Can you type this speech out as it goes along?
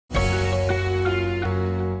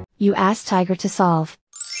You ask Tiger to solve.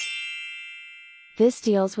 This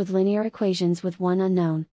deals with linear equations with one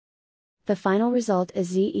unknown. The final result is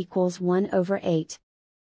z equals 1 over 8.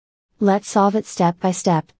 Let's solve it step by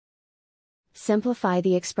step. Simplify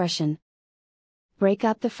the expression. Break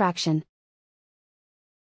up the fraction.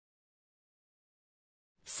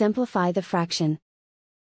 Simplify the fraction.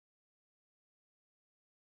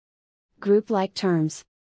 Group like terms.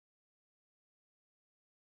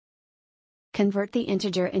 Convert the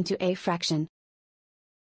integer into a fraction.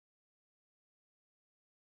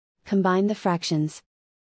 Combine the fractions.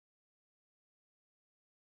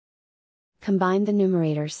 Combine the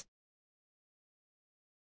numerators.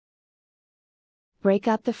 Break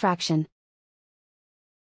up the fraction.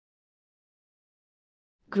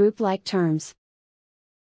 Group like terms.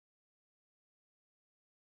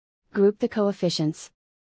 Group the coefficients.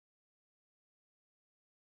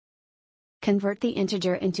 Convert the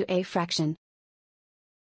integer into a fraction.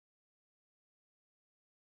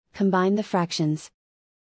 Combine the fractions.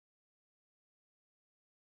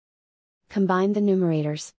 Combine the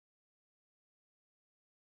numerators.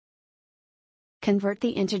 Convert the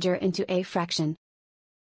integer into a fraction.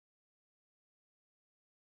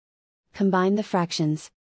 Combine the fractions.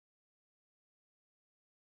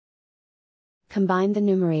 Combine the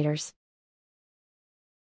numerators.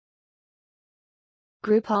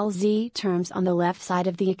 Group all z terms on the left side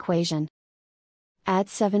of the equation. Add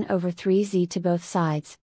 7 over 3z to both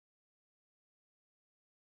sides.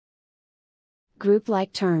 Group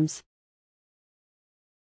like terms.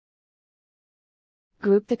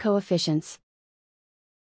 Group the coefficients.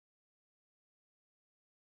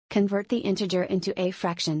 Convert the integer into a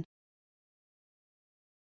fraction.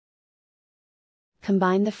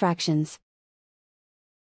 Combine the fractions.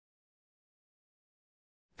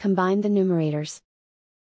 Combine the numerators.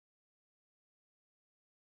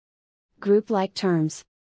 Group like terms.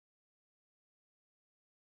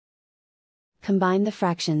 Combine the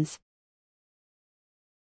fractions.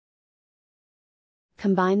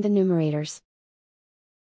 Combine the numerators.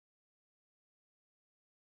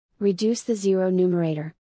 Reduce the zero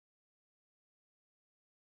numerator.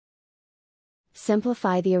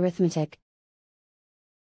 Simplify the arithmetic.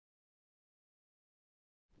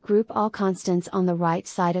 Group all constants on the right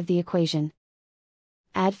side of the equation.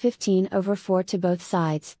 Add 15 over 4 to both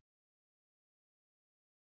sides.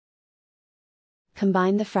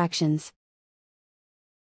 Combine the fractions.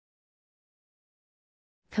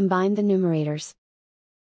 Combine the numerators.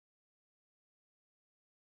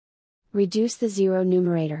 Reduce the zero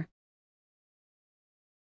numerator.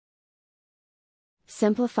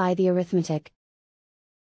 Simplify the arithmetic.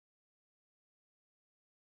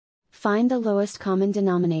 Find the lowest common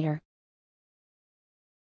denominator.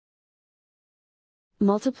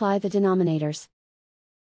 Multiply the denominators.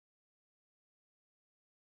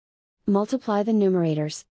 Multiply the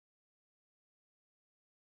numerators.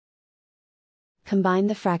 Combine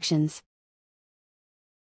the fractions.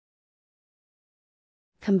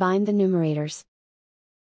 Combine the numerators.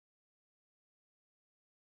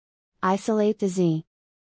 Isolate the z.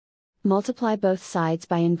 Multiply both sides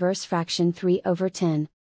by inverse fraction 3 over 10.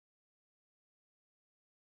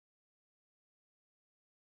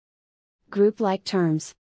 Group like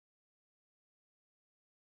terms.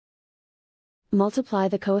 Multiply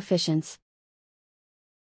the coefficients.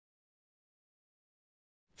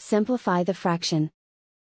 Simplify the fraction.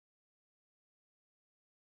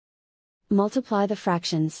 Multiply the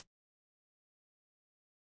fractions.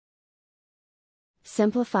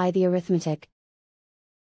 Simplify the arithmetic.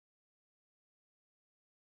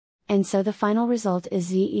 And so the final result is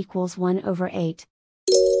z equals 1 over 8.